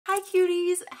Hi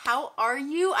cuties, how are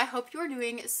you? I hope you are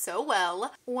doing so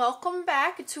well. Welcome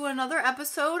back to another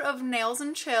episode of Nails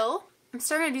and Chill. I'm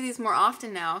starting to do these more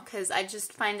often now because I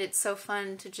just find it so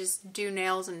fun to just do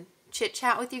nails and chit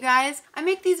chat with you guys. I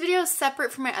make these videos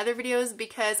separate from my other videos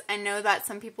because I know that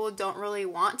some people don't really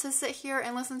want to sit here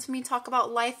and listen to me talk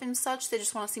about life and such. They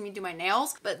just want to see me do my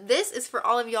nails. But this is for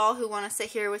all of y'all who want to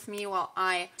sit here with me while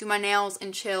I do my nails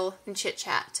and chill and chit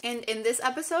chat. And in this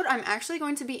episode, I'm actually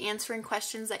going to be answering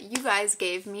questions that you guys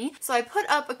gave me. So I put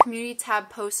up a community tab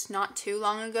post not too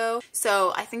long ago.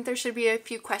 So I think there should be a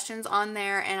few questions on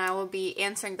there and I will be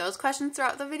answering those questions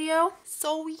throughout the video.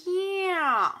 So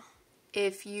yeah.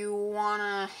 If you want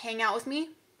to hang out with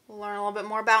me, learn a little bit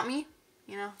more about me,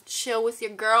 you know, chill with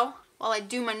your girl while I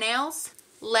do my nails,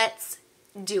 let's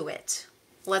do it.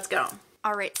 Let's go.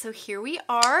 Alright, so here we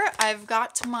are. I've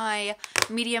got my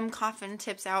medium coffin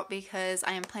tips out because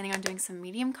I am planning on doing some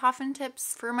medium coffin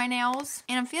tips for my nails.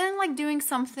 And I'm feeling like doing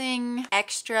something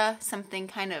extra, something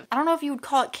kind of, I don't know if you would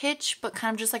call it kitsch, but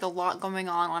kind of just like a lot going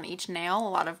on each nail, a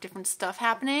lot of different stuff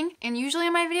happening. And usually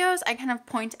in my videos, I kind of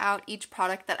point out each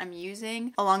product that I'm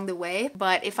using along the way.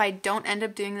 But if I don't end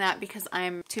up doing that because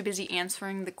I'm too busy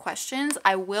answering the questions,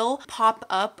 I will pop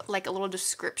up like a little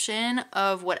description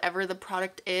of whatever the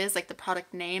product is, like the product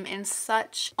name and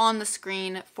such on the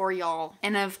screen for y'all.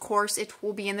 And of course it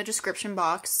will be in the description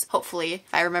box, hopefully,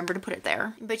 if I remember to put it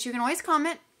there. But you can always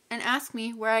comment and ask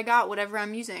me where I got whatever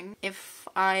I'm using if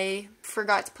I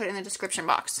forgot to put it in the description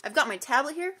box. I've got my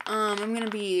tablet here. I'm gonna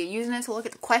be using it to look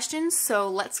at the questions, so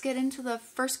let's get into the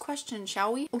first question,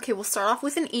 shall we? Okay, we'll start off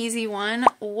with an easy one.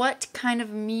 What kind of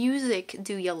music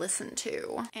do you listen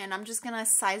to? And I'm just gonna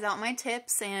size out my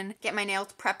tips and get my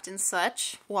nails prepped and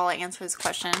such while I answer this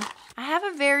question. I have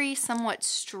a very somewhat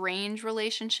strange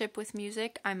relationship with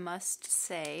music, I must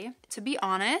say. To be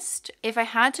honest, if I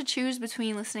had to choose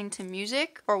between listening to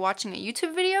music or watching a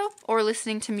YouTube video or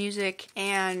listening to music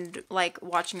and like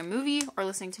watching a movie or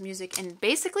listening to music and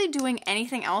basically doing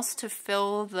anything else to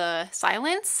fill the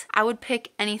silence, I would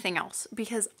pick anything else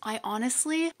because I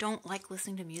honestly don't like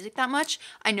listening to music that much.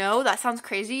 I know that sounds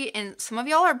crazy and some of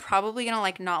y'all are probably gonna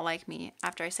like not like me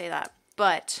after I say that.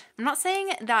 But I'm not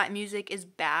saying that music is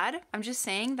bad. I'm just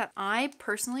saying that I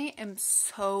personally am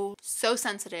so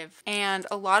sensitive. And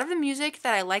a lot of the music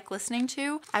that I like listening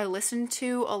to, I listened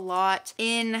to a lot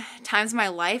in times of my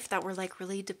life that were like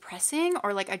really depressing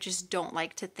or like I just don't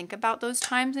like to think about those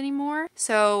times anymore.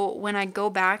 So when I go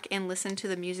back and listen to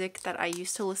the music that I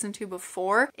used to listen to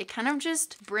before, it kind of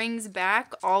just brings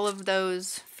back all of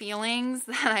those feelings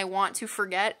that I want to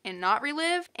forget and not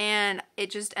relive. And it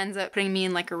just ends up putting me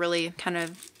in like a really kind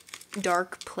of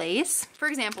dark place. For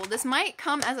example, this might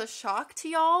come as a shock to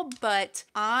y'all, but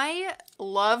I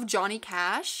love Johnny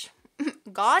Cash.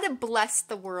 God bless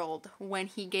the world when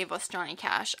he gave us Johnny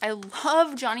Cash. I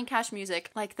love Johnny Cash music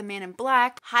like The Man in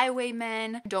Black,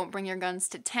 Highwaymen, Don't Bring Your Guns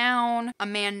to Town, A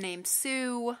Man Named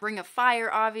Sue, Ring of Fire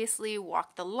obviously,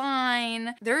 Walk the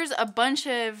Line. There's a bunch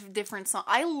of different songs.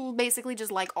 I basically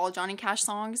just like all Johnny Cash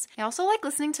songs. I also like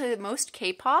listening to most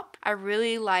K-pop. I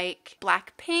really like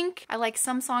Blackpink. I like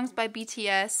some songs by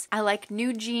BTS. I like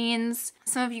New Jeans.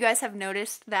 Some of you guys have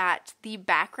noticed that the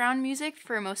background music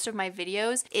for most of my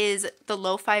videos is the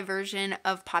lo-fi version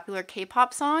of popular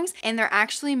K-pop songs, and they're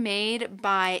actually made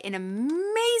by an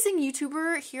amazing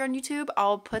YouTuber here on YouTube.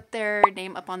 I'll put their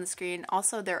name up on the screen.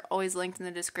 Also, they're always linked in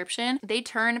the description. They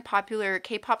turn popular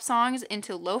K-pop songs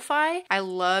into lo-fi. I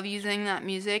love using that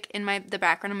music in the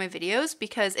background of my videos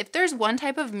because if there's one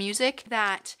type of music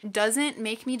that doesn't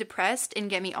make me depressed and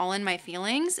get me all in my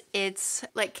feelings, it's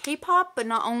like K-pop, but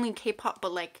not only K-pop,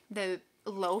 but like the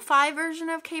lo-fi version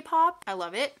of K-pop. I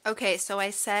love it. Okay, so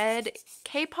I said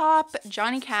K-pop,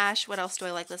 Johnny Cash. What else do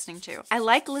I like listening to? I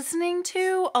like listening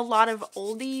to a lot of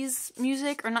oldies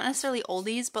music, or not necessarily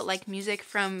oldies, but like music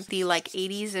from the like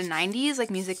 80s and 90s, like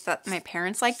music that my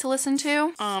parents like to listen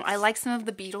to. I like some of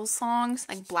the Beatles songs,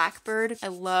 like Blackbird. I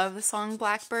love the song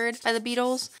Blackbird by the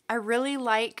Beatles. I really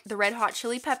like the Red Hot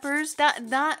Chili Peppers.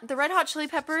 The Red Hot Chili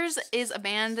Peppers is a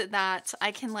band that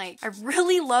I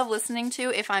really love listening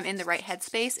to if I'm in the right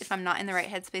headspace. If I'm not in the right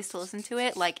headspace to listen to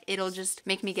it, like it'll just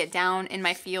make me get down in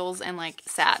my feels and like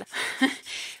sad.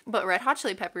 But Red Hot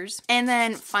Chili Peppers. And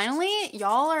then finally,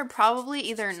 y'all are probably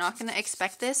either not gonna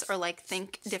expect this or like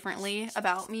think differently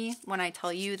about me when I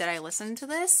tell you that I listen to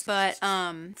this, but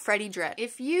Freddie Dredd.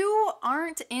 If you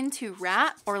aren't into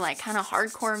rap or like kind of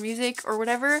hardcore music or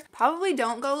whatever, probably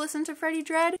don't go listen to Freddie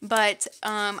Dredd. But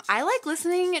I like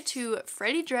listening to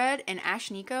Freddie Dredd and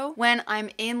Ash Nico when I'm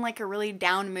in like a really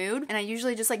down mood and I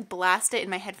usually just like blast it in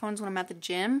my headphones when I'm at the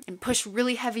gym and push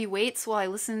really heavy weights while I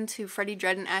listen to Freddie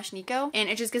Dredd and Ash Nico, and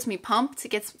it just gets me pumped. It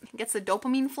gets the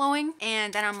dopamine flowing,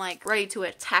 and then I'm like ready to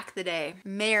attack the day.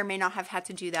 May or may not have had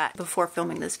to do that before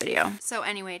filming this video. So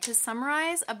anyway, to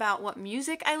summarize about what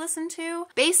music I listen to,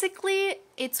 basically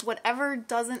it's whatever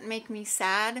doesn't make me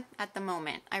sad at the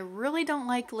moment. I really don't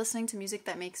like listening to music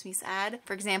that makes me sad.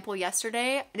 For example,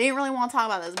 yesterday, I didn't really want to talk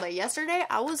about this, but yesterday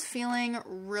I was feeling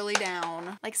really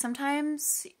down. Like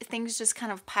sometimes things just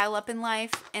kind of pile up in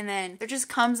life, and then there just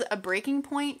comes a breaking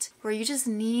point where you just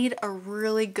need a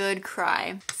really good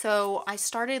cry. So I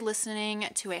started listening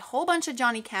to a whole bunch of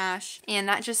Johnny Cash, and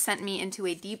that just sent me into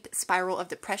a deep spiral of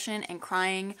depression and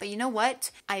crying. But you know what?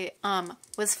 I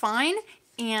was fine,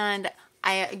 and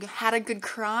I had a good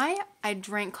cry. I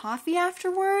drank coffee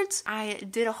afterwards. I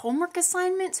did a homework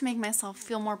assignment to make myself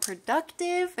feel more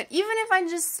productive. But even if I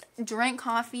just drank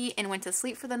coffee and went to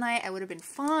sleep for the night, I would have been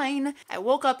fine. I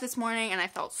woke up this morning and I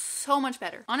felt so much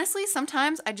better. Honestly,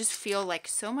 sometimes I just feel like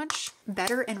so much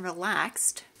better and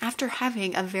relaxed after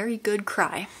having a very good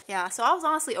cry. Yeah, so I was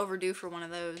honestly overdue for one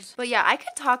of those. But yeah, I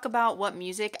could talk about what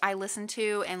music I listen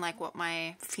to and like what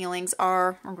my feelings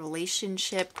are or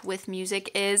relationship with music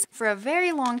is for a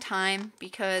very long time,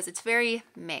 because it's very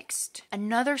mixed.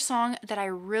 Another song that I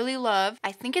really love,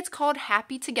 I think it's called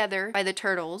Happy Together by the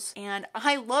Turtles, and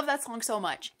I love that song so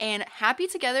much. And Happy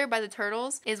Together by the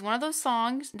Turtles is one of those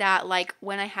songs that, like,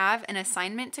 when I have an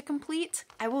assignment to complete,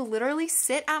 I will literally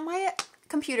sit at my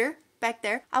computer back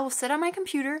there. I will sit on my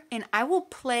computer and I will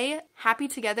play Happy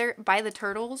Together by the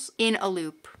Turtles in a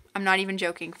loop. I'm not even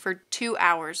joking, for 2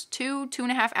 hours,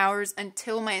 2.5 hours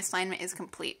until my assignment is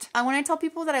complete. When I tell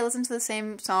people that I listen to the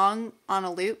same song on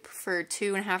a loop for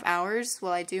 2.5 hours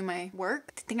while I do my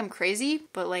work, they think I'm crazy,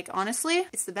 but like honestly,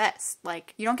 it's the best.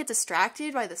 Like, you don't get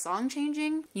distracted by the song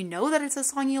changing. You know that it's a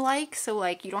song you like, so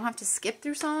like you don't have to skip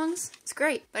through songs. It's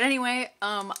great. But anyway,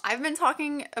 I've been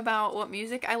talking about what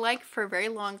music I like for a very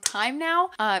long time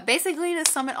now. Basically, to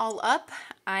sum it all up,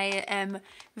 I am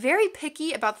very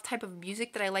picky about the type of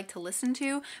music that I like to listen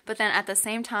to, but then at the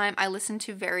same time, I listen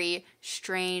to very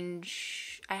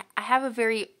strange, I have a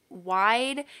very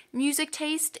wide music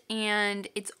taste, and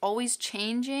it's always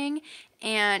changing,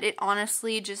 and it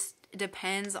honestly just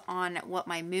depends on what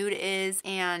my mood is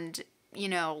and, you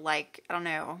know, like, I don't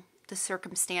know, the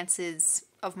circumstances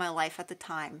of my life at the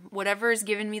time. Whatever is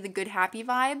giving me the good happy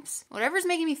vibes, whatever's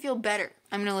making me feel better,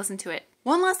 I'm gonna listen to it.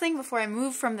 One last thing before I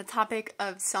move from the topic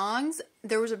of songs,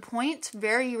 there was a point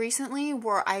very recently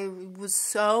where I was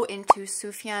so into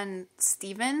Sufjan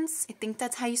Stevens. I think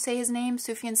that's how you say his name,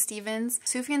 Sufjan Stevens.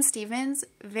 Sufjan Stevens,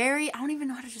 I don't even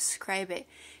know how to describe it.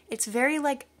 It's very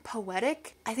like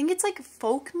poetic. I think it's like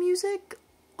folk music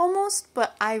almost,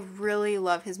 but I really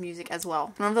love his music as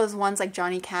well. One of those ones like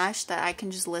Johnny Cash that I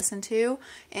can just listen to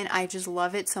and I just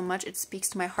love it so much. It speaks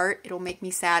to my heart. It'll make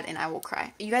me sad and I will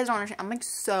cry. You guys don't understand. I'm like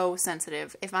so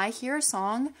sensitive. If I hear a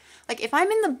song, like if I'm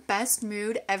in the best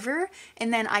mood ever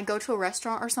and then I go to a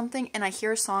restaurant or something and I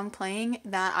hear a song playing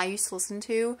that I used to listen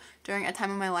to during a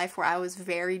time of my life where I was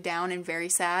very down and very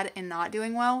sad and not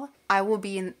doing well, I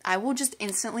will just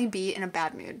instantly be in a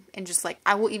bad mood, and just like,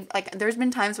 there's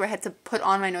been times where I had to put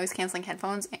on my noise canceling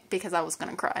headphones because I was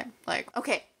gonna cry. Like,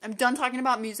 okay, I'm done talking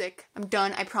about music. I'm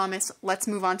done, I promise. Let's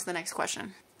move on to the next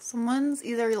question. Someone's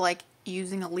either like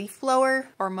using a leaf blower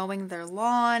or mowing their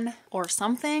lawn or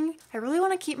something. I really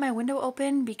want to keep my window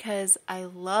open because I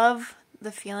love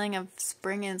the feeling of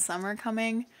spring and summer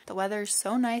coming. The weather is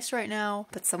so nice right now,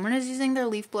 but someone is using their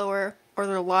leaf blower or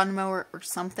their lawnmower or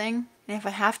something. And if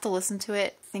I have to listen to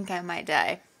it, I think I might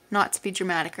die. Not to be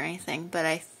dramatic or anything, but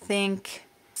I think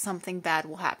something bad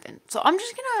will happen. So I'm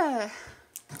just gonna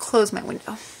close my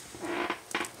window.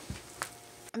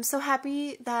 I'm so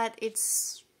happy that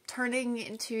it's turning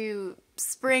into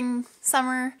spring,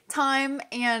 summer time,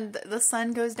 and the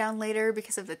sun goes down later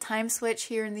because of the time switch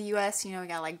here in the US. You know, we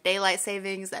got like daylight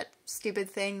savings, that stupid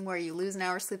thing where you lose an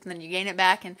hour's sleep and then you gain it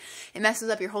back, and it messes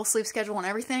up your whole sleep schedule and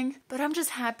everything. But I'm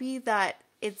just happy that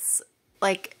it's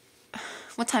like,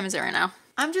 what time is it right now?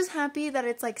 I'm just happy that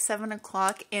it's like 7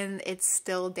 o'clock and it's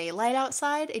still daylight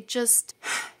outside. It just,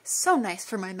 so nice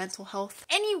for my mental health.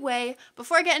 Anyway,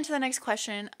 before I get into the next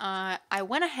question, I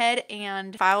went ahead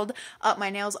and filed up my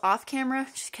nails off camera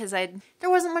just because there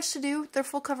wasn't much to do. They're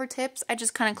full cover tips. I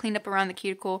just kind of cleaned up around the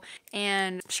cuticle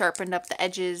and sharpened up the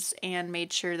edges and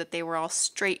made sure that they were all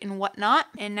straight and whatnot.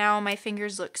 And now my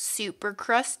fingers look super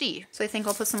crusty. So I think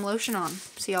I'll put some lotion on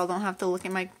so y'all don't have to look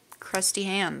at my crusty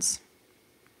hands.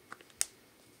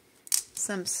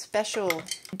 Some special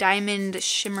diamond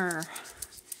shimmer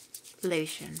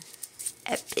lotion.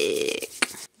 Epic.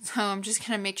 So I'm just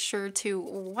going to make sure to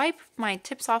wipe my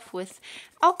tips off with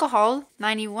alcohol,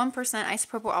 91%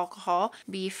 isopropyl alcohol,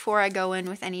 before I go in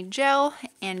with any gel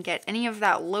and get any of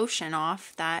that lotion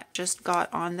off that just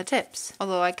got on the tips.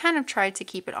 Although I kind of tried to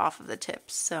keep it off of the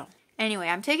tips, so. Anyway,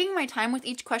 I'm taking my time with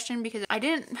each question because I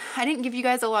didn't give you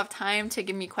guys a lot of time to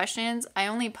give me questions. I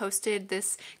only posted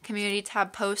this community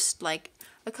tab post like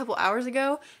a couple hours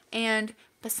ago, and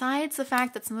besides the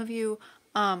fact that some of you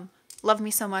love me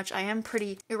so much, I am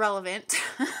pretty irrelevant.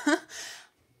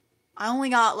 I only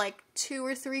got like 2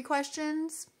 or 3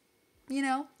 questions, you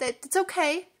know, it's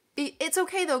okay. It's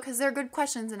okay though, because they're good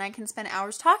questions and I can spend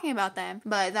hours talking about them,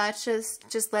 but that's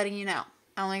just letting you know.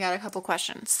 I only got a couple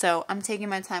questions, so I'm taking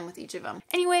my time with each of them.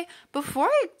 Anyway, before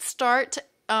I start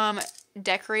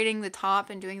decorating the top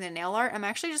and doing the nail art, I'm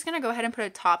actually just gonna go ahead and put a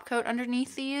top coat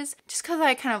underneath these, just because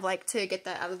I kind of like to get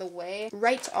that out of the way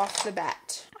right off the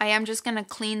bat. I am just gonna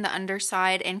clean the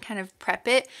underside and kind of prep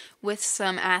it with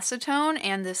some acetone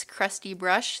and this crusty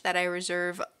brush that I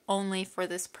reserve only for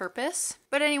this purpose.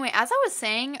 But anyway, as I was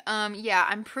saying, yeah,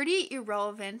 I'm pretty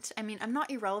irrelevant. I mean, I'm not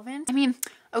irrelevant. I mean,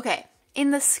 okay.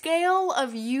 In the scale of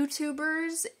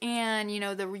YouTubers and, you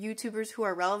know, the YouTubers who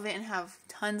are relevant and have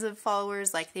tons of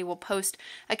followers, like they will post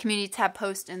a community tab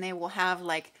post and they will have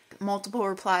like multiple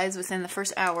replies within the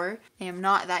first hour. I am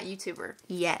not that YouTuber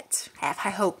yet. I have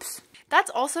high hopes. That's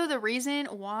also the reason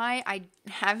why I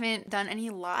haven't done any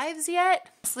lives yet.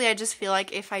 Honestly, I just feel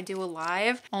like if I do a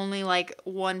live, only like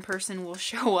one person will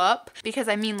show up. Because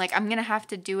I mean, like, I'm gonna have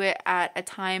to do it at a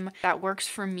time that works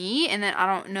for me. And then I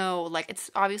don't know, like, it's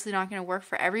obviously not gonna work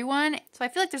for everyone. So I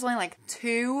feel like there's only like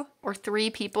 2 or 3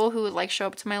 people who would like show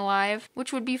up to my live,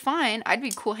 which would be fine. I'd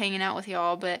be cool hanging out with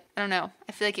y'all, but I don't know.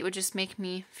 I feel like it would just make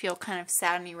me feel kind of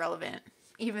sad and irrelevant.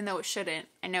 Even though it shouldn't.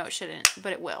 I know it shouldn't,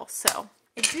 but it will, so.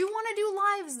 I do want to do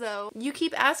lives though. You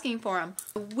keep asking for them.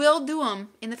 I will do them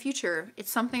in the future. It's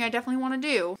something I definitely want to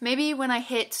do. Maybe when I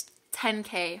hit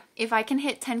 10K. If I can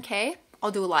hit 10K,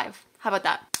 I'll do a live. How about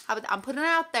that? How about that? I'm putting it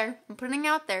out there. I'm putting it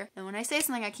out there. And when I say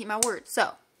something, I keep my word.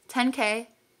 So 10K,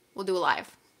 we'll do a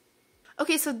live.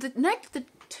 Okay, so the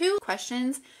 2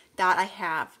 questions that I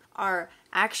have are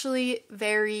actually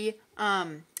very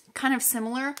kind of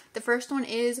similar. The first one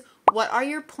is, what are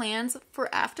your plans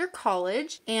for after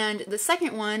college? And the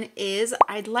second one is,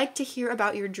 I'd like to hear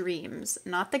about your dreams,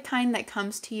 not the kind that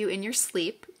comes to you in your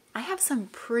sleep. I have some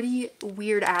pretty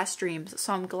weird ass dreams,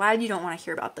 so I'm glad you don't want to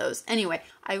hear about those. Anyway,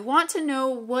 I want to know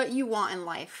what you want in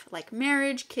life, like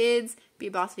marriage, kids, be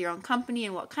a boss of your own company,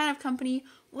 and what kind of company.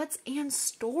 What's Anne's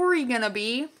story gonna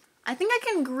be? I think I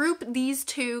can group these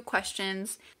 2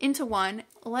 questions into one.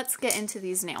 Let's get into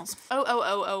these nails.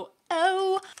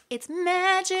 Oh, it's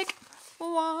magic.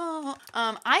 Whoa.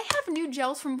 I have new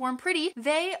gels from Born Pretty.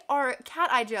 They are cat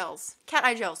eye gels. Cat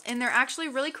eye gels. And they're actually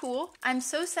really cool. I'm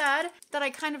so sad that I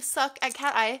kind of suck at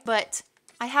cat eye, but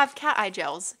I have cat eye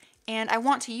gels and I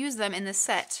want to use them in this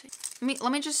set.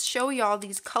 Let me just show y'all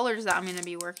these colors that I'm going to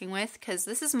be working with, because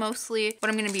this is mostly what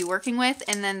I'm going to be working with,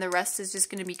 and then the rest is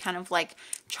just going to be kind of like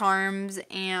charms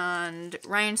and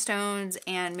rhinestones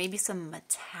and maybe some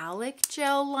metallic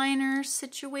gel liner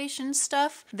situation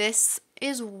stuff. This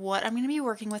is what I'm going to be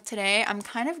working with today. I'm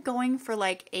kind of going for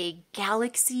like a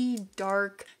galaxy,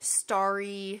 dark,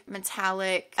 starry,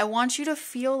 metallic. I want you to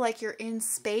feel like you're in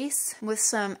space with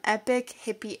some epic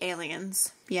hippie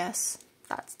aliens. Yes.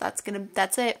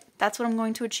 That's it. That's what I'm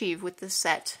going to achieve with this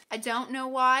set. I don't know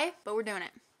why, but we're doing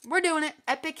it. We're doing it.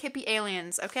 Epic hippie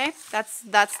aliens, okay? That's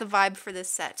the vibe for this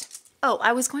set. Oh,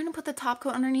 I was going to put the top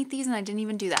coat underneath these and I didn't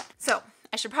even do that. So,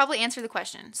 I should probably answer the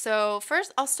question. So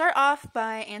first, I'll start off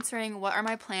by answering what are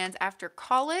my plans after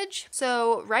college.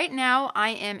 So right now,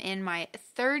 I am in my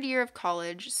 3rd year of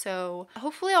college, so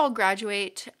hopefully I'll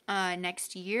graduate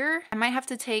next year. I might have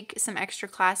to take some extra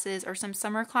classes or some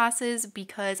summer classes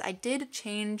because I did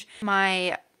change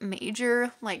my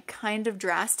major like kind of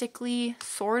drastically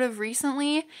sort of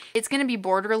recently. It's gonna be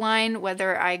borderline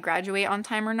whether I graduate on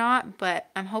time or not, but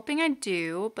I'm hoping I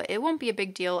do, but it won't be a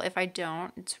big deal if I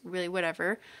don't. It's really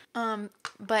whatever.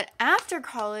 But after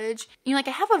college, you know, like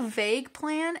I have a vague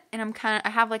plan and I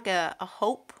have like a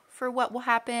hope for what will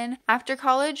happen after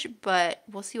college, but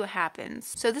we'll see what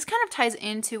happens. So this kind of ties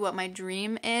into what my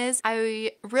dream is.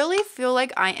 I really feel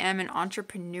like I am an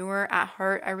entrepreneur at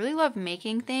heart. I really love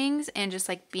making things and just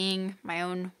like being my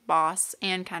own boss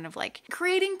and kind of like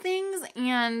creating things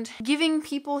and giving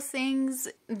people things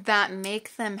that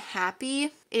make them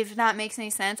happy, if that makes any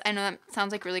sense. I know that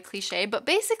sounds like really cliche, but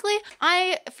basically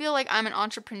I feel like I'm an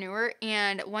entrepreneur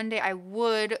and one day I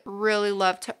would really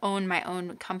love to own my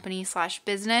own company slash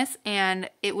business. business, and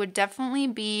it would definitely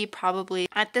be probably,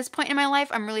 at this point in my life,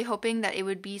 I'm really hoping that it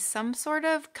would be some sort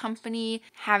of company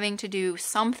having to do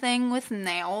something with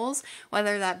nails,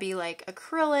 whether that be like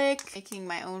acrylic, making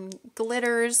my own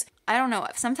glitters. I don't know.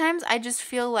 Sometimes I just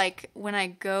feel like when I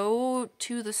go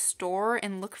to the store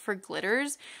and look for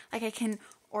glitters, like I can,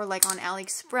 or like on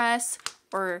AliExpress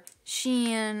or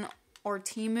Shein or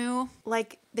Temu,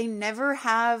 like they never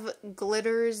have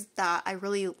glitters that I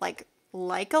really like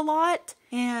a lot,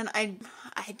 and I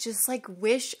just like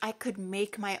wish I could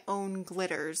make my own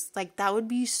glitters. Like that would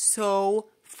be so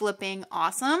flipping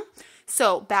awesome.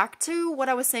 So back to what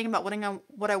I was saying about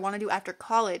what I want to do after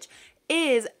college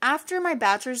is, after my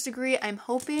bachelor's degree, I'm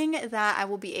hoping that I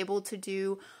will be able to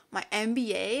do my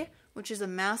MBA, which is a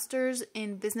master's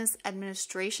in business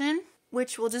administration,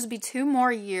 which will just be 2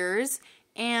 more years.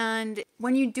 And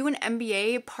when you do an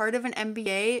MBA, part of an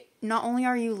MBA, not only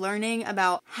are you learning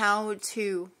about how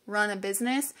to run a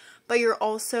business, but you're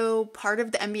also, part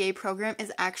of the MBA program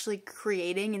is actually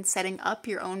creating and setting up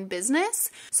your own business.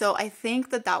 So I think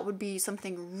that that would be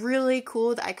something really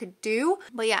cool that I could do.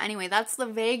 But yeah, anyway, that's the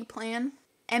vague plan.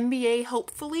 MBA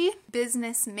hopefully,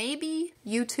 business maybe,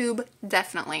 YouTube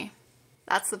definitely.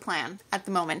 That's the plan at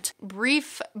the moment.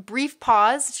 Brief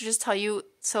pause to just tell you,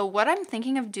 so what I'm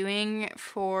thinking of doing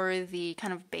for the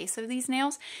kind of base of these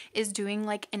nails is doing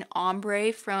like an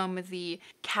ombre from the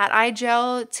cat eye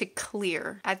gel to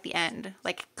clear at the end.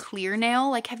 Like clear nail.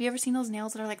 Like, have you ever seen those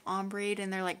nails that are like ombre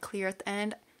and they're like clear at the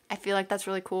end? I feel like that's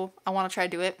really cool. I want to try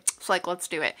to do it. So like, let's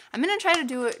do it. I'm going to try to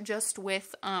do it just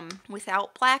with,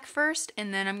 without black first.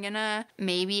 And then I'm going to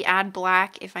maybe add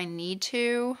black if I need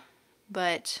to.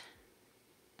 But...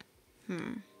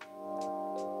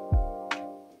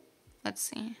 let's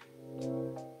see.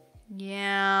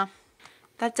 Yeah,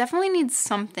 that definitely needs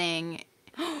something.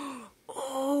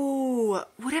 Oh,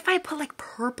 what if I put like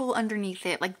purple underneath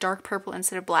it, like dark purple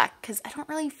instead of black? Because I don't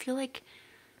really feel like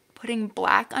putting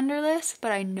black under this,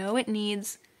 but I know it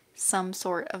needs some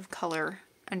sort of color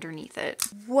underneath it.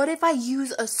 What if I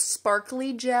use a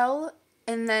sparkly gel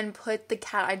and then put the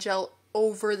cat eye gel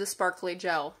over the sparkly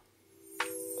gel?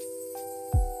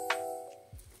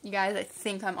 You guys, I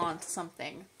think I'm onto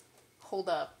something. Hold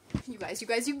up. You guys.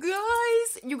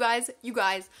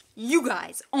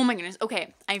 Oh my goodness.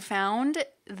 Okay, I found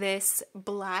this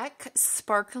black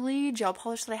sparkly gel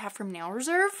polish that I have from Nail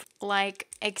Reserve. Like,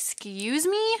 excuse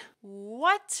me?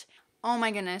 What? Oh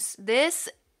my goodness. This...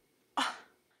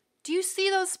 do you see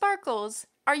those sparkles?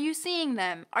 Are you seeing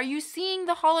them? Are you seeing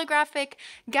the holographic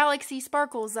galaxy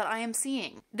sparkles that I am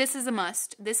seeing? This is a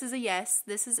must. This is a yes.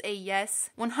 This is a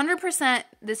yes. 100%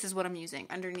 this is what I'm using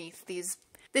underneath these.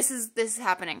 This is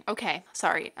happening. Okay,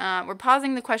 sorry. We're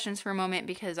pausing the questions for a moment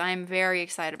because I'm very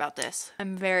excited about this.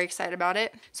 I'm very excited about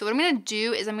it. So what I'm going to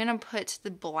do is I'm going to put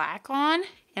the black on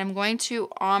and I'm going to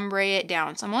ombre it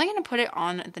down. So I'm only going to put it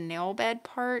on the nail bed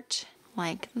part.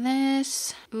 Like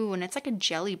this. Ooh, and it's like a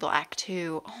jelly black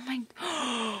too. Oh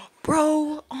my,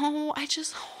 bro. Oh,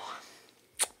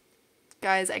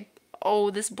 guys,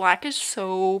 this black is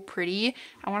so pretty.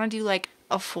 I want to do like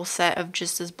a full set of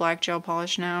just this black gel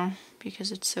polish now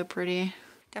because it's so pretty.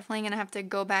 Definitely gonna have to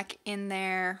go back in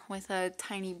there with a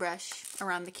tiny brush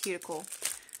around the cuticle.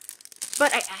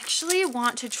 But I actually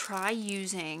want to try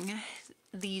using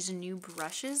these new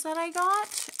brushes that I got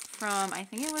from, I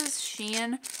think it was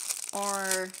Shein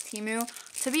or Temu.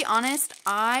 To be honest,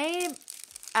 I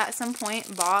at some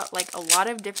point bought like a lot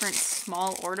of different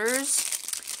small orders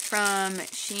from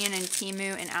Shein and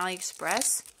Temu and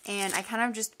AliExpress, and I kind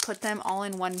of just put them all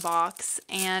in one box,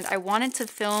 and I wanted to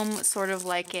film sort of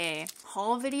like a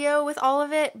haul video with all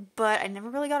of it, but I never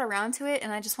really got around to it,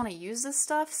 and I just want to use this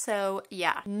stuff. So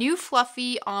yeah, new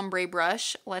fluffy ombre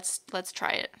brush. Let's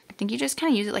try it. I think you just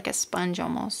kind of use it like a sponge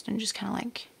almost and just kind of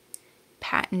like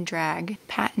pat and drag,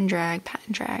 pat and drag, pat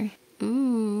and drag.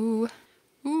 Ooh.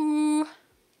 Ooh.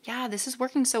 Yeah, this is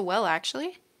working so well,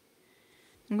 actually.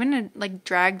 I'm gonna like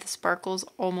drag the sparkles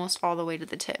almost all the way to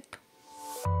the tip.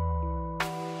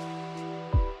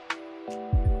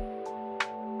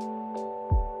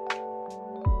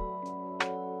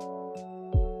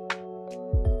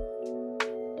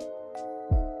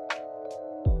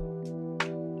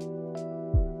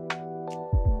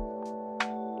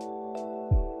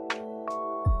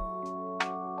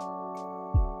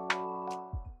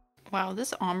 Wow,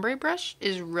 this ombre brush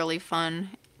is really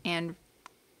fun and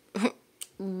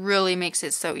really makes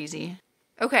it so easy.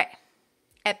 Okay,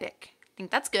 epic. I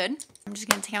think that's good. I'm just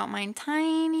gonna take out my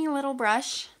tiny little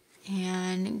brush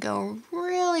and go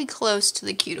really close to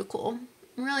the cuticle.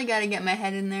 Really gotta get my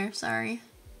head in there, sorry.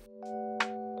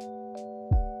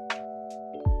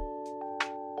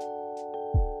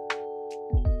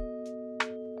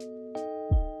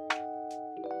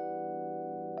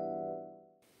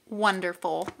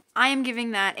 wonderful. I am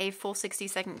giving that a full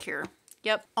 60-second cure.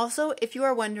 Yep. Also, if you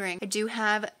are wondering, I do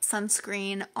have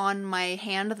sunscreen on my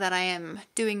hand that I am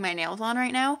doing my nails on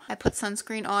right now. I put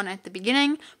sunscreen on at the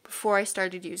beginning before I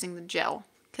started using the gel,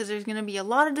 because there's going to be a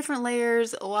lot of different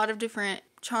layers, a lot of different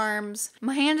charms.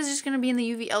 My hand is just going to be in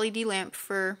the UV LED lamp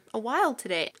for a while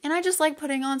today. And I just like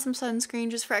putting on some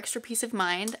sunscreen just for extra peace of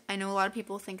mind. I know a lot of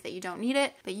people think that you don't need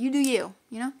it, but you do you,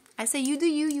 you know? I say you do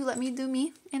you, you let me do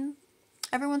me, and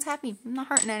everyone's happy. I'm not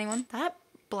hurting anyone. That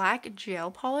black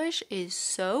gel polish is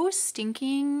so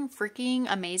stinking freaking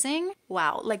amazing.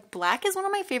 Wow, like black is one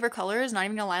of my favorite colors, not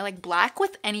even gonna lie, like black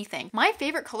with anything. My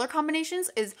favorite color combinations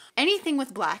is anything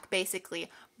with black, basically.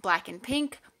 Black and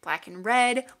pink, black and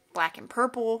red, black and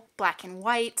purple, black and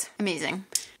white. Amazing.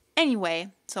 Anyway,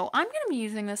 so I'm gonna be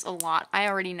using this a lot. I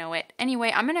already know it.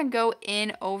 Anyway, I'm gonna go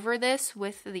in over this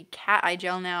with the cat eye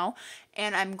gel now,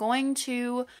 and I'm going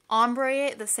to ombre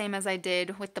it the same as I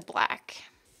did with the black.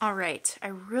 All right, I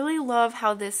really love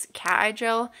how this cat eye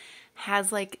gel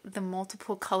has like the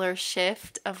multiple color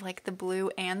shift of like the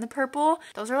blue and the purple.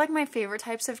 Those are like my favorite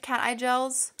types of cat eye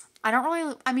gels.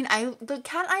 The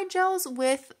cat eye gels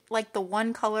with like the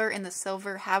one color and the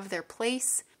silver have their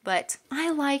place, but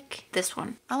I like this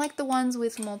one. I like the ones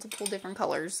with multiple different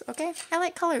colors, okay? I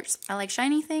like colors. I like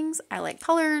shiny things. I like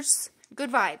colors.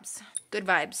 Good vibes. Good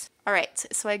vibes. All right,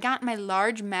 so I got my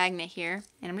large magnet here,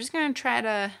 and I'm just gonna try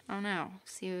to, I don't know,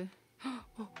 see.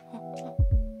 Oh,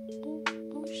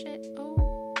 shit.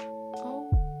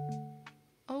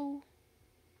 Oh.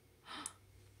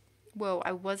 Whoa,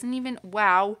 I wasn't even,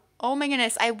 wow. Oh my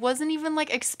goodness, I wasn't even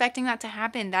like expecting that to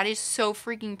happen. That is so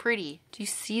freaking pretty. Do you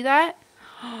see that?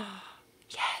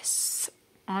 Yes.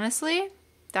 Honestly,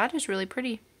 that is really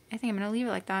pretty. I think I'm gonna leave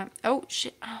it like that. Oh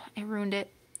shit, oh, I ruined it.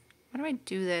 Why do I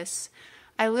do this?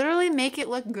 I literally make it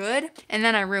look good and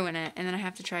then I ruin it and then I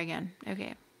have to try again.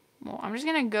 Okay, well, I'm just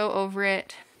gonna go over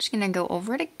it. Just gonna go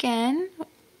over it again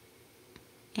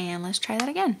and let's try that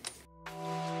again.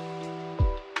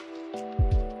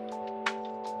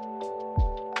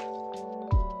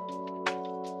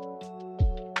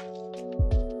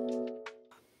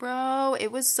 Bro,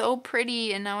 it was so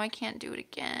pretty and now I can't do it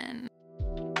again.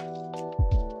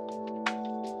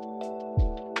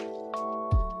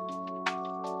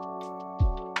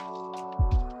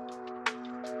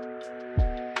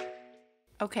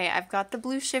 Okay, I've got the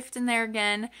blue shift in there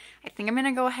again. I think I'm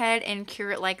gonna go ahead and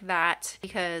cure it like that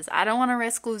because I don't wanna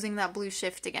risk losing that blue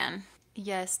shift again.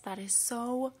 Yes, that is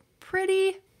so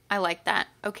pretty. I like that.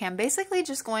 Okay, I'm basically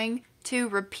just going to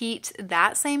repeat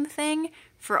that same thing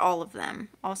for all of them.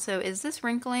 Also, is this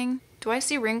wrinkling? Do I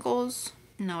see wrinkles?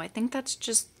 No, I think that's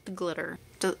just the glitter.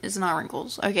 It's not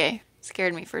wrinkles. Okay,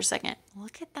 scared me for a second.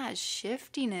 Look at that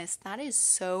shiftiness. That is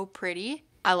so pretty.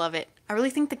 I love it. I really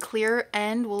think the clear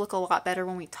end will look a lot better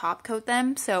when we top coat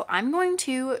them. So I'm going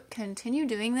to continue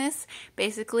doing this.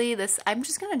 Basically, I'm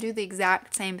just going to do the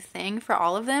exact same thing for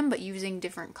all of them, but using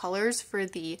different colors for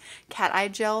the cat eye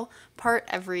gel part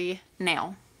every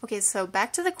nail. Okay, so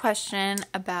back to the question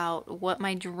about what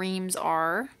my dreams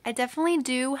are. I definitely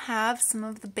do have some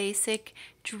of the basic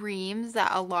dreams that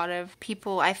a lot of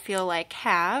people I feel like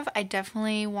have. I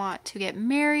definitely want to get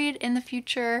married in the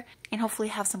future and hopefully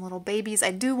have some little babies.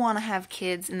 I do want to have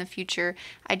kids in the future.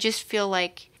 I just feel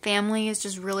like family is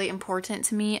just really important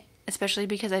to me, especially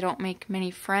because I don't make many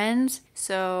friends.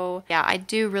 So yeah, I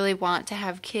do really want to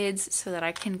have kids so that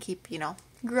I can keep,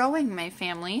 growing my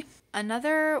family.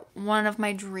 Another one of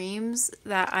my dreams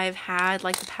that I've had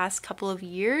like the past couple of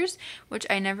years, which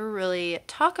I never really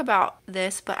talk about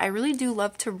this, but I really do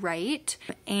love to write.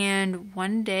 And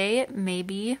one day,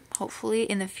 maybe, hopefully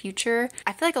in the future,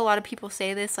 I feel like a lot of people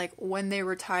say this, like when they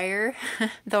retire,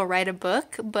 they'll write a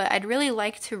book, but I'd really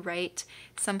like to write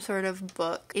some sort of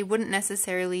book. It wouldn't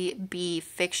necessarily be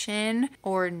fiction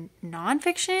or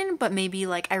nonfiction, but maybe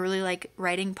like I really like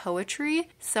writing poetry.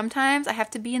 Sometimes I have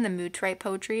to be in the mood to write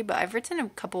poetry, but I've written a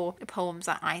couple poems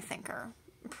that I think are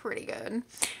pretty good.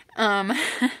 And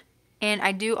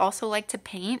I do also like to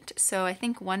paint, so I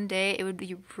think one day it would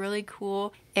be really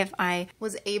cool if I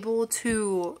was able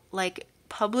to like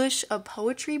publish a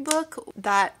poetry book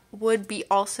that would be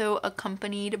also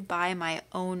accompanied by my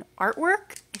own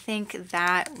artwork. I think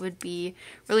that would be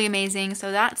really amazing.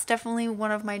 So that's definitely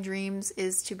one of my dreams,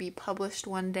 is to be published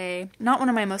one day. Not one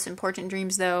of my most important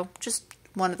dreams though, just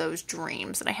one of those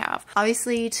dreams that I have.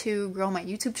 Obviously to grow my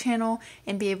YouTube channel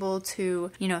and be able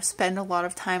to, spend a lot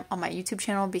of time on my YouTube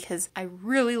channel because I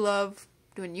really love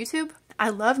doing YouTube. I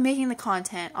love making the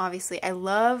content, obviously. I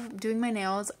love doing my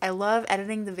nails. I love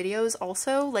editing the videos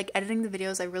also. Like, editing the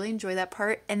videos, I really enjoy that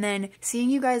part. And then seeing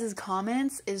you guys'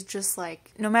 comments is just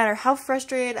like, no matter how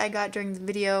frustrated I got during the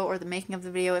video or the making of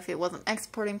the video, if it wasn't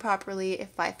exporting properly,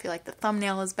 if I feel like the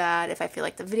thumbnail is bad, if I feel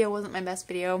like the video wasn't my best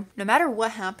video, no matter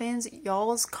what happens,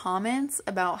 y'all's comments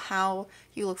about how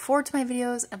you look forward to my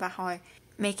videos, about how I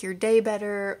make your day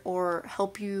better or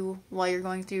help you while you're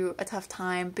going through a tough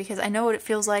time, because I know what it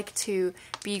feels like to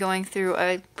be going through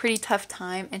a pretty tough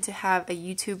time and to have a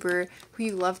YouTuber who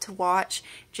you love to watch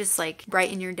just like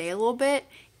brighten your day a little bit,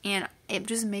 and it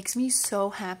just makes me so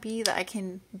happy that I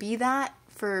can be that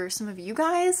for some of you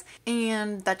guys,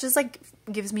 and that just like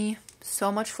gives me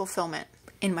so much fulfillment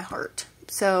in my heart.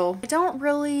 So I don't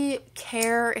really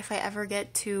care if I ever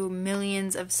get to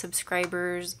millions of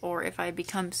subscribers or if I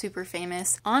become super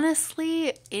famous.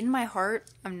 Honestly, in my heart,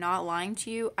 I'm not lying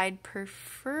to you, I'd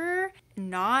prefer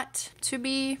not to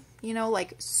be, you know,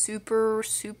 like super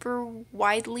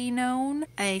widely known.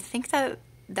 I think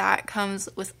that comes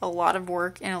with a lot of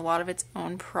work and a lot of its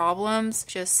own problems.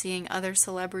 Just seeing other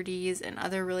celebrities and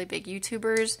other really big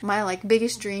YouTubers. My like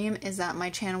biggest dream is that my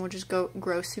channel would just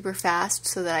grow super fast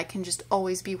so that I can just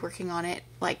always be working on it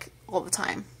like all the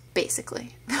time,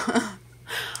 basically.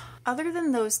 Other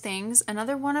than those things,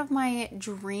 another one of my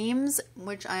dreams,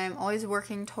 which I am always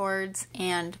working towards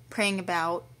and praying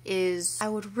about, is I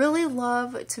would really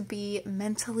love to be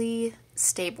mentally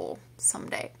stable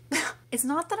someday. It's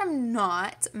not that I'm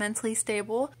not mentally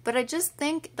stable, but I just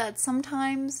think that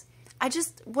sometimes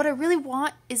what I really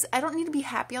want is I don't need to be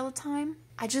happy all the time.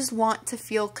 I just want to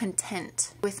feel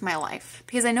content with my life,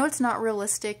 because I know it's not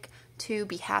realistic to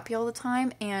be happy all the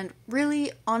time, and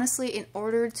really, honestly, in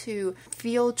order to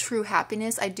feel true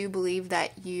happiness, I do believe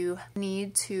that you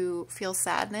need to feel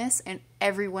sadness, and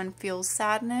everyone feels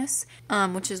sadness,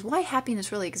 which is why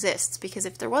happiness really exists, because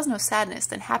if there was no sadness,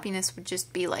 then happiness would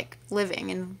just be like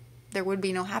living, and there would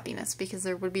be no happiness because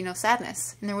there would be no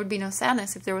sadness, and there would be no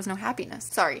sadness if there was no happiness.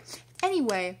 Sorry.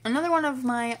 Anyway, another one of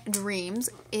my dreams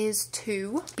is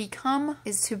to be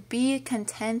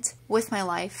content with my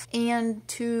life and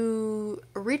to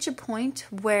reach a point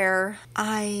where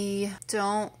I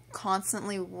don't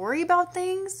constantly worry about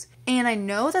things. And I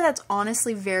know that that's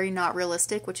honestly very not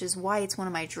realistic, which is why it's one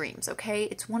of my dreams, okay?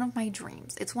 It's one of my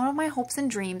dreams. It's one of my hopes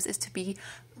and dreams is to be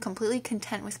completely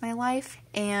content with my life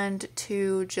and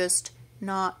to just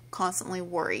not constantly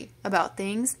worry about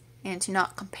things, and to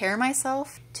not compare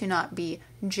myself, to not be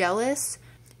jealous.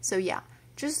 So yeah,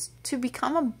 just to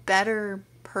become a better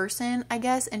person, I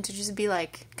guess, and to just be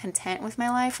like content with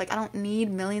my life. Like, I don't need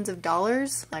millions of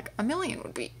dollars. Like, a million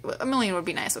would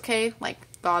be nice, okay? Like,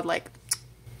 God, like,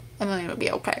 $1 million would be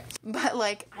okay. But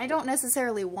like, I don't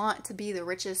necessarily want to be the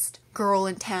richest girl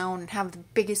in town and have the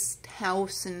biggest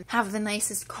house and have the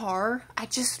nicest car. I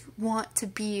just want to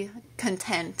be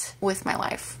content with my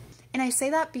life. And I say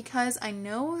that because I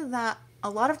know that a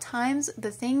lot of times the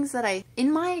things that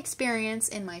in my experience,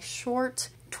 in my short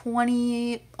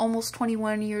 20, almost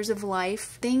 21 years of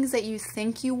life, things that you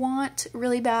think you want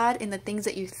really bad and the things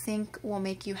that you think will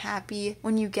make you happy,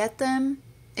 when you get them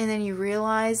and then you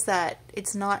realize that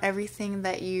it's not everything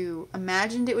that you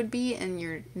imagined it would be, and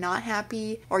you're not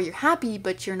happy, or you're happy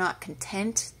but you're not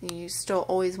content, and you still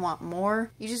always want more.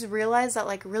 You just realize that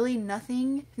like really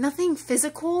nothing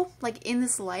physical like in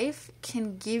this life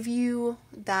can give you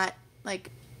that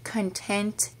like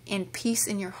content and peace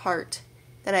in your heart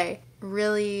that I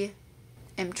really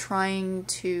am trying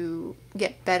to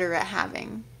get better at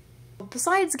having.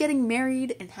 Besides getting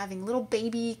married and having little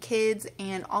baby kids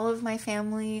and all of my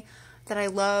family that I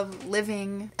love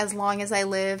living as long as I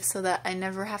live so that I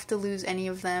never have to lose any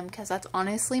of them, because that's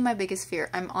honestly my biggest fear.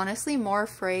 I'm honestly more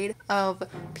afraid of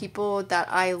people that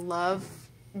I love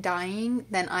dying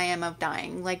than I am of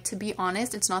dying. Like, to be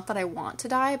honest, it's not that I want to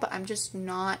die, but I'm just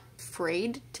not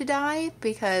afraid to die,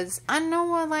 because I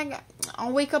know like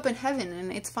I'll wake up in heaven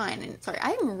and it's fine. And sorry,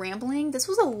 I am rambling. This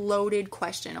was a loaded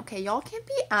question, okay? Y'all can't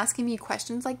be asking me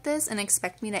questions like this and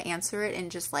expect me to answer it in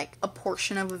just like a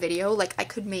portion of a video. Like, I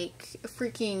could make a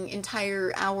freaking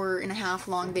entire hour-and-a-half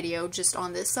long video just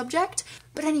on this subject.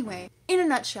 But anyway, in a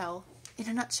nutshell,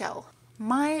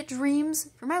 my dreams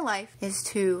for my life is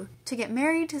to get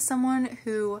married to someone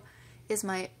who is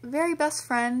my very best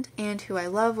friend and who I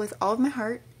love with all of my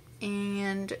heart,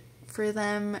 and for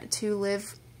them to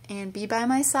live and be by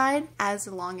my side as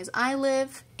long as I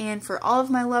live, and for all of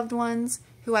my loved ones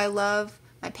who I love,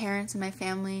 my parents and my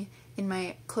family and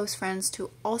my close friends, to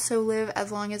also live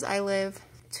as long as I live,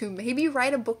 to maybe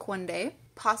write a book one day,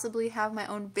 possibly have my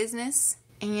own business,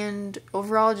 and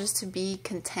overall just to be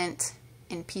content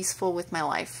and peaceful with my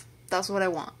life. That's what I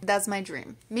want. That's my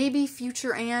dream. Maybe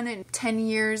future Anne in 10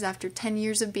 years, after 10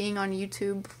 years of being on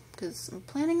YouTube, because I'm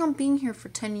planning on being here for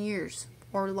 10 years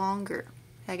or longer,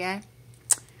 okay?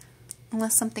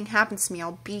 Unless something happens to me,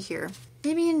 I'll be here.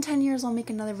 Maybe in 10 years I'll make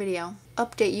another video.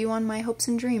 Update you on my hopes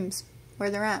and dreams, where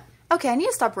they're at. Okay, I need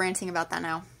to stop ranting about that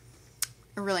now.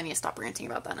 I really need to stop ranting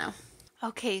about that now.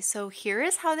 Okay, so here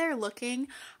is how they're looking.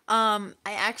 I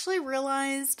actually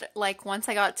realized, like, once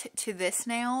I got to this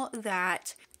nail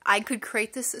that I could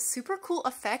create this super cool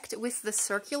effect with the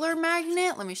circular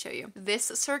magnet. Let me show you. This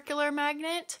circular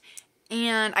magnet.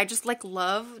 And I just, like,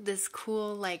 love this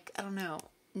cool, like, I don't know,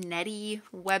 netty,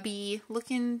 webby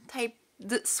looking type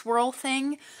swirl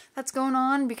thing that's going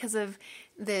on because of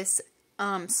this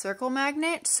circle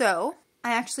magnet. So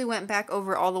I actually went back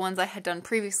over all the ones I had done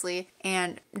previously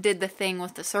and did the thing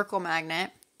with the circle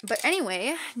magnet. But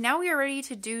anyway, now we are ready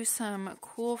to do some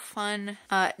cool, fun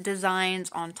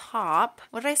designs on top.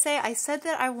 What did I say? I said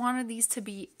that I wanted these to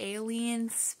be alien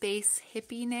space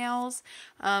hippie nails.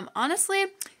 Honestly, I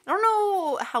don't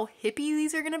know how hippie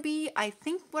these are gonna be. I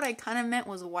think what I kind of meant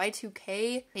was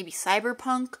y2k, maybe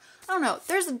cyberpunk. I don't know.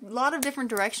 There's a lot of different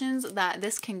directions that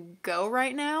this can go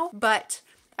right now, but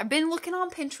I've been looking on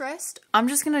Pinterest. I'm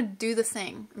just gonna do the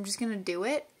thing. I'm just gonna do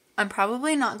it. I'm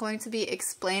probably not going to be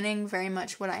explaining very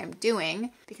much what I am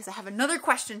doing because I have another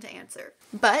question to answer.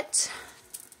 But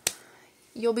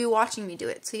you'll be watching me do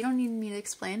it, so you don't need me to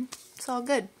explain. It's all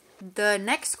good. The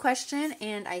next question,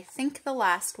 and I think the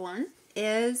last one,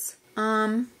 is,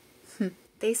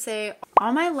 they say,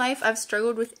 all my life I've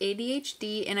struggled with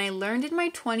ADHD and I learned in my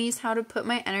 20s how to put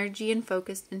my energy and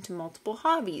focus into multiple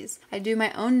hobbies. I do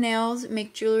my own nails,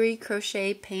 make jewelry,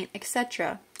 crochet, paint,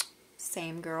 etc.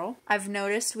 Same girl. I've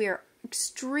noticed we are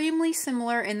extremely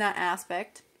similar in that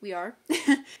aspect. We are.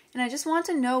 And I just want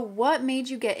to know what made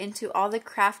you get into all the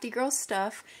crafty girl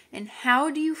stuff and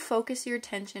how do you focus your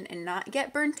attention and not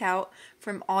get burnt out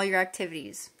from all your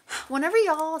activities? Whenever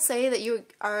y'all say that you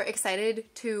are excited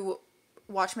to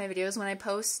watch my videos when I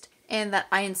post and that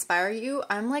I inspire you,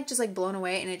 I'm like just like blown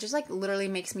away and it just like literally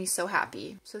makes me so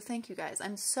happy. So thank you guys.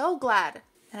 I'm so glad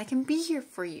that I can be here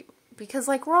for you. Because,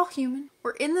 like, we're all human.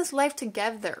 We're in this life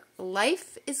together.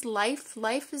 Life is life.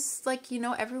 Life is, like, you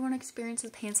know, everyone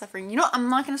experiences pain and suffering. You know, I'm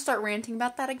not going to start ranting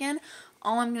about that again.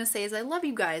 All I'm going to say is I love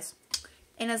you guys.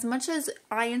 And as much as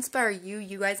I inspire you,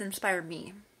 you guys inspire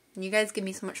me. And you guys give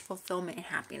me so much fulfillment and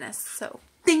happiness. So,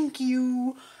 thank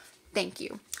you. Thank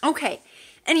you. Okay.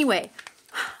 Anyway,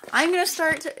 I'm going to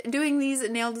start doing these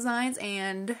nail designs.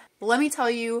 And let me tell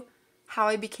you how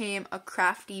I became a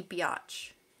crafty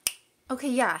biatch. Okay,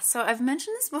 yeah, so I've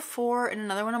mentioned this before in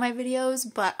another one of my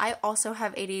videos, but I also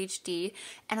have ADHD,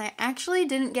 and I actually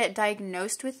didn't get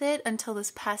diagnosed with it until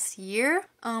this past year.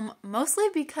 Mostly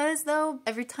because, though,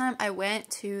 every time I went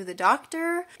to the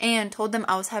doctor and told them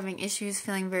I was having issues,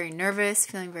 feeling very nervous,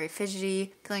 feeling very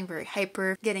fidgety, feeling very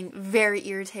hyper, getting very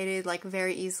irritated, like,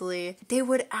 very easily, they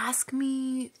would ask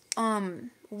me,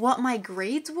 what my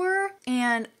grades were,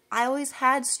 and I always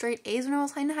had straight A's when I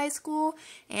was in high school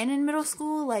and in middle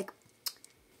school, like,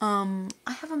 I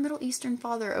have a Middle Eastern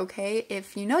father, okay?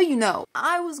 If you know, you know.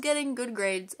 I was getting good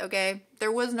grades, okay?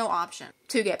 There was no option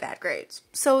to get bad grades.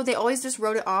 So they always just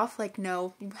wrote it off like,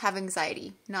 no, you have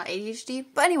anxiety, not ADHD.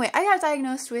 But anyway, I got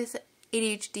diagnosed with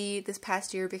ADHD this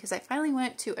past year because I finally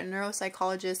went to a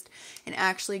neuropsychologist and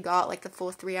actually got like the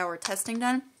full 3-hour testing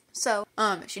done. So,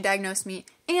 she diagnosed me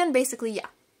and basically, yeah,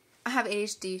 I have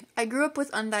ADHD. I grew up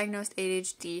with undiagnosed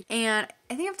ADHD and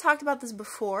I think I've talked about this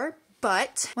before.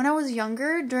 But when I was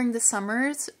younger, during the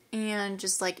summers, and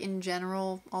just like in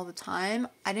general all the time,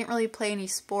 I didn't really play any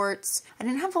sports. I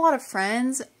didn't have a lot of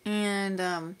friends,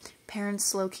 and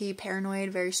parents low-key paranoid,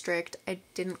 very strict. I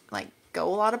didn't like go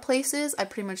a lot of places. I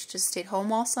pretty much just stayed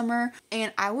home all summer,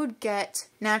 and I would get,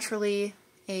 naturally,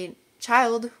 a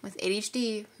child with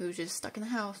ADHD who's just stuck in the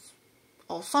house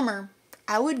all summer.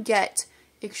 I would get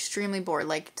extremely bored,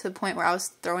 like to the point where I was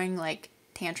throwing like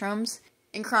tantrums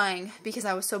and crying because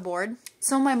I was so bored.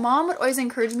 So my mom would always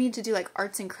encourage me to do like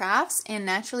arts and crafts, and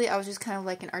naturally I was just kind of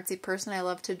like an artsy person. I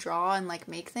love to draw and like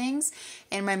make things,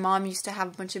 and my mom used to have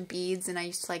a bunch of beads, and I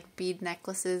used to like bead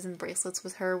necklaces and bracelets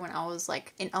with her when I was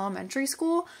like in elementary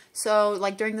school. So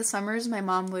like during the summers my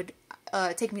mom would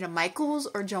take me to Michael's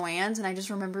or Joann's, and I just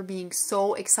remember being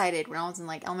so excited when I was in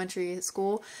like elementary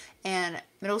school and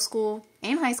middle school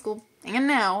and high school and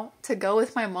now to go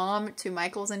with my mom to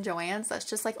Michael's and Joann's. That's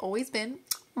just like always been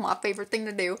my favorite thing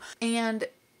to do. And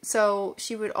so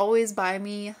she would always buy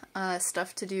me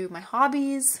stuff to do my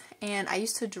hobbies, and I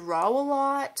used to draw a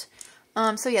lot.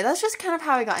 So yeah, that's just kind of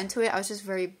how I got into it. I was just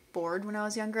very bored when I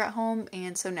was younger at home,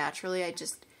 and so naturally I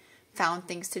just found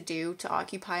things to do to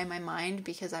occupy my mind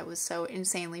because I was so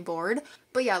insanely bored.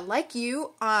 But yeah, like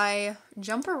you, I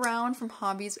jump around from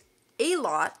hobbies a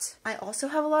lot. I also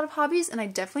have a lot of hobbies, and I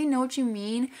definitely know what you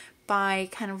mean by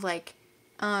kind of like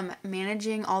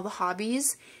managing all the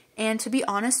hobbies. And to be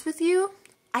honest with you,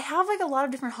 I have like a lot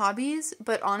of different hobbies,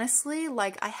 but honestly,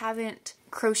 like I haven't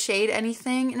crocheted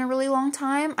anything in a really long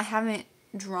time. I haven't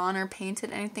drawn or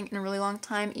painted anything in a really long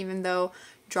time, even though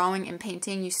drawing and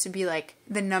painting used to be like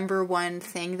the #1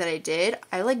 thing that I did.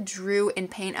 I like drew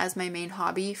and paint as my main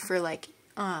hobby for like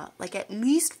at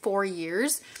least 4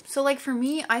 years. So like for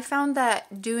me, I found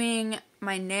that doing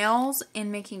my nails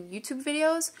and making YouTube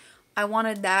videos, I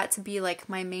wanted that to be like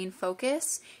my main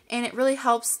focus, and it really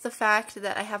helps the fact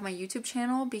that I have my YouTube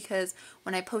channel, because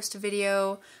when I post a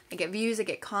video, I get views, I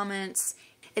get comments.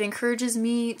 It encourages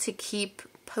me to keep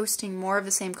posting more of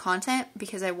the same content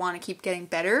because I want to keep getting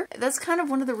better. That's kind of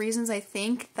one of the reasons I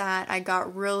think that I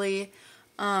got really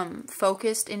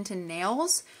focused into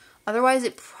nails. Otherwise,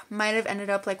 it might have ended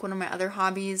up like one of my other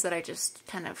hobbies that I just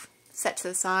kind of set to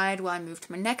the side while I move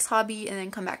to my next hobby and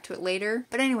then come back to it later.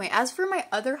 But anyway, as for my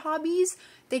other hobbies,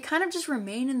 they kind of just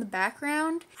remain in the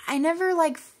background. I never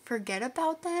like forget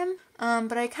about them,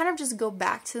 but I kind of just go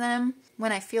back to them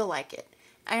when I feel like it.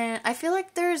 And I feel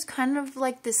like there's kind of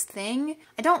like this thing.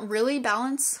 I don't really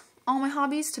balance all my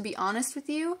hobbies, to be honest with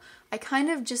you. I kind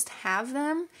of just have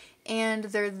them, and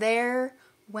they're there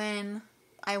when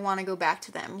I want to go back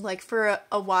to them. Like for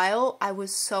a while, I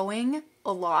was sewing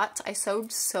a lot. I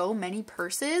sewed so many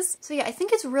purses. So yeah, I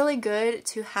think it's really good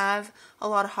to have a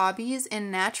lot of hobbies,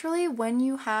 and naturally when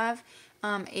you have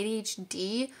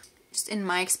ADHD, just in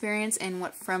my experience and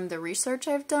what from the research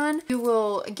I've done, you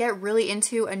will get really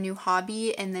into a new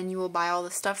hobby, and then you will buy all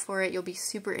the stuff for it. You'll be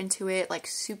super into it, like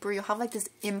you'll have like this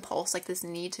impulse, like this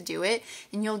need to do it,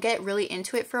 and you'll get really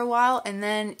into it for a while, and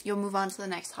then you'll move on to the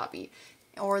next hobby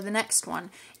or the next one.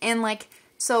 And like,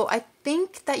 so I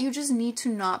think that you just need to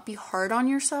not be hard on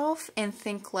yourself and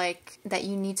think like that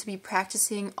you need to be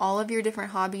practicing all of your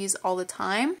different hobbies all the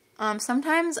time.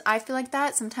 Sometimes I feel like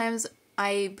that. Sometimes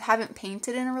I haven't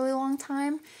painted in a really long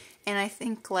time, and I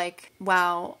think like,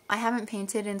 wow, I haven't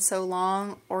painted in so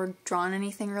long or drawn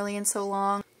anything really in so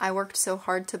long. I worked so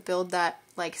hard to build that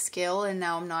like skill, and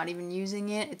now I'm not even using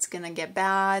it. It's gonna get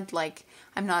bad. Like,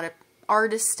 I'm not an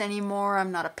artist anymore.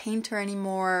 I'm not a painter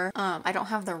anymore. I don't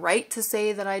have the right to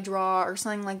say that I draw or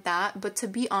something like that. But to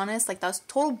be honest, like, that's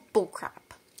total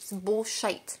bullcrap. It's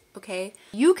bullshit, okay?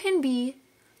 You can be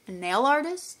a nail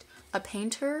artist, a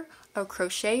painter, a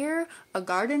crocheter, a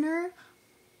gardener,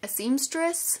 a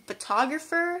seamstress,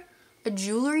 photographer, a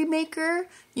jewelry maker.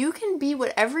 You can be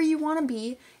whatever you want to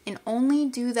be and only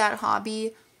do that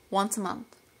hobby once a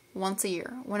month, once a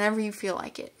year, whenever you feel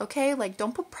like it, okay? Like,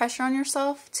 don't put pressure on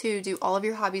yourself to do all of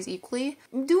your hobbies equally.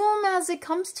 Do them as it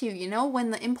comes to you, you know?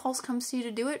 When the impulse comes to you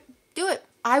to do it, do it.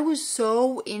 I was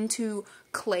so into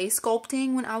clay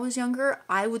sculpting when I was younger.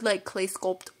 I would like clay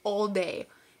sculpt all day.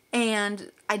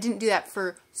 And I didn't do that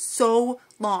for so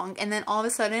long, and then all of a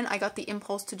sudden I got the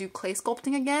impulse to do clay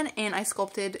sculpting again, and I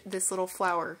sculpted this little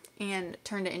flower and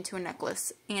turned it into a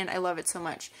necklace, and I love it so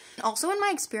much. Also, in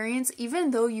my experience,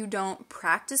 even though you don't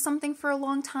practice something for a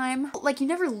long time, like, you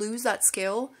never lose that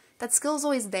skill. That skill is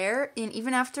always there, and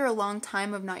even after a long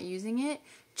time of not using it,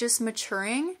 just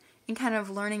maturing and kind of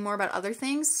learning more about other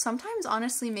things sometimes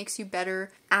honestly makes you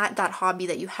better at that hobby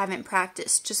that you haven't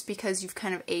practiced, just because you've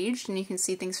kind of aged and you can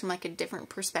see things from like a different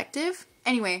perspective.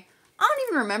 Anyway, I don't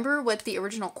even remember what the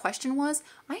original question was.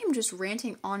 I am just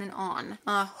ranting on and on.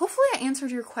 Hopefully I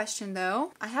answered your question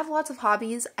though. I have lots of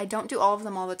hobbies. I don't do all of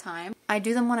them all the time. I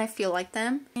do them when I feel like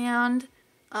them. And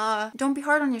don't be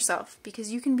hard on yourself,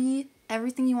 because you can be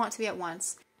everything you want to be at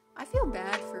once. I feel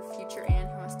bad for future Anne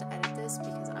who has to edit this,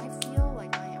 because I feel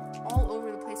like I am all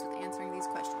over the place with answering these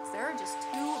questions. There are just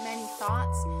too many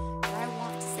thoughts that I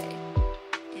want to say,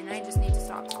 and I just need to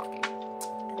stop talking.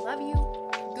 I love you.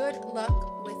 Good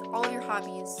luck with all your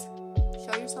hobbies.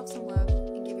 Show yourself some love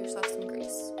and give yourself some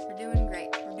grace. We're doing great.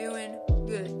 We're doing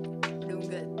good. We're doing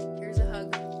good. Here's a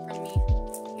hug from me.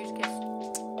 Here's a kiss.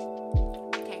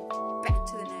 Okay, back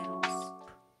to the nails.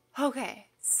 Okay,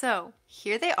 so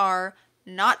here they are.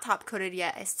 Not top coated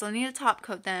yet. I still need to top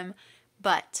coat them,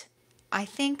 but I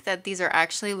think that these are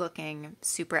actually looking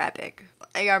super epic.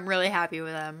 Like, I'm really happy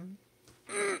with them.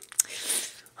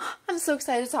 I'm so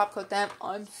excited to top coat them.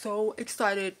 I'm so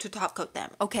excited to top coat them.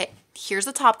 Okay, here's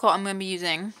the top coat I'm going to be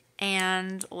using.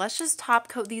 And let's just top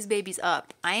coat these babies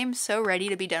up. I am so ready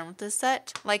to be done with this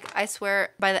set. Like, I swear,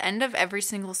 by the end of every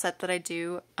single set that I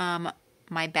do,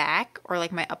 my back, or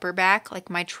like my upper back,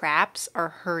 like my traps are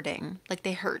hurting. Like,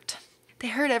 they hurt. They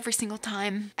hurt every single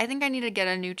time. I think I need to get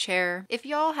a new chair. If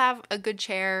y'all have a good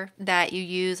chair that you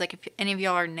use, like if any of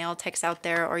y'all are nail techs out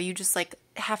there, or you just like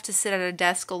have to sit at a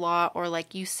desk a lot, or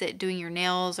like you sit doing your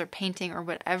nails or painting or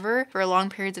whatever for long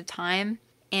periods of time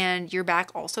and your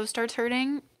back also starts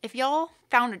hurting, if y'all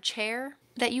found a chair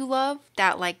that you love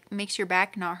that like makes your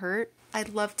back not hurt, I'd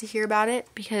love to hear about it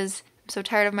because I'm so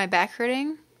tired of my back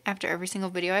hurting after every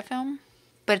single video I film.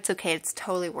 But it's okay, it's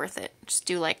totally worth it. Just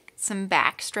do like some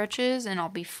back stretches and I'll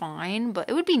be fine. But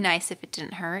it would be nice if it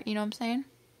didn't hurt, you know what I'm saying?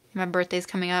 My birthday's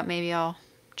coming up, maybe I'll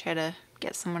try to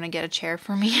get someone to get a chair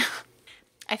for me.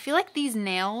 I feel like these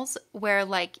nails where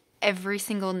like every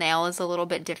single nail is a little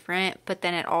bit different, but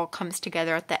then it all comes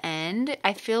together at the end.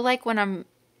 I feel like when I'm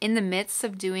in the midst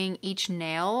of doing each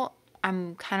nail,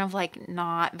 I'm kind of like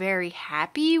not very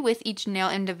happy with each nail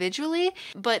individually.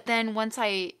 But then once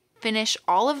I finish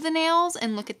all of the nails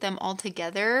and look at them all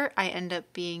together, I end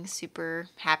up being super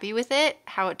happy with it,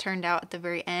 how it turned out at the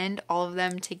very end, all of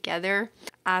them together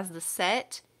as the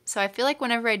set. So I feel like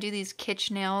whenever I do these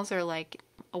kitsch nails or like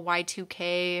a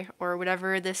y2k or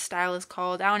whatever this style is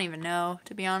called, I don't even know,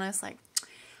 to be honest. Like,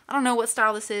 I don't know what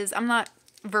style this is. I'm not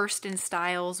versed in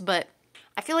styles, but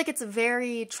I feel like it's a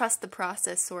very trust the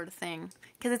process sort of thing.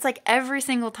 Because it's like every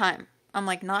single time I'm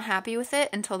like not happy with it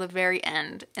until the very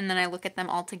end. And then I look at them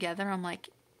all together. I'm like,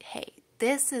 hey,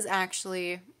 this is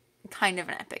actually kind of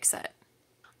an epic set.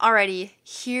 Alrighty,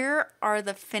 here are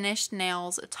the finished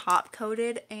nails, top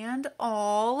coated and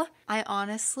all. I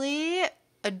honestly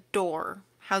adore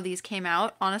how these came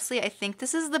out. Honestly, I think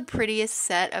this is the prettiest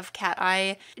set of cat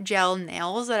eye gel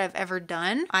nails that I've ever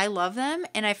done. I love them,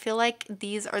 and I feel like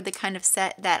these are the kind of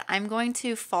set that I'm going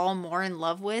to fall more in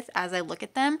love with as I look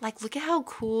at them. Like, look at how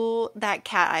cool that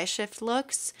cat eye shift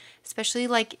looks, especially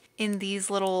like in these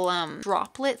little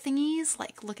droplet thingies.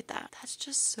 Like, look at that. That's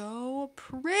just so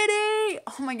pretty.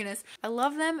 Oh my goodness. I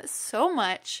love them so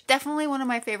much. Definitely one of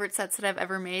my favorite sets that I've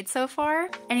ever made so far.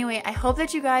 Anyway, I hope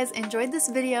that you guys enjoyed this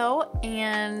video,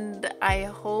 and I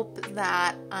hope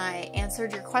that I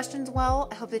answered your questions well.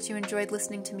 I hope that you enjoyed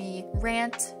listening to me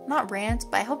rant. Not rant,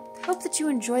 but I hope that you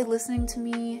enjoyed listening to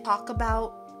me talk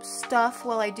about stuff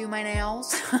while I do my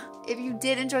nails. If you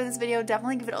did enjoy this video,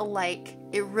 definitely give it a like.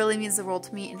 It really means the world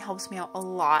to me and helps me out a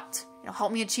lot. It'll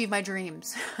help me achieve my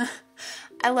dreams.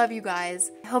 I love you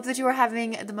guys. I hope that you are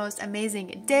having the most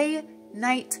amazing day,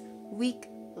 night, week,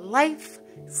 life.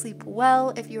 Sleep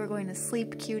well if you are going to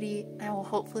sleep, cutie. I will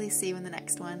hopefully see you in the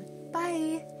next one.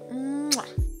 Bye.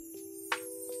 Mwah.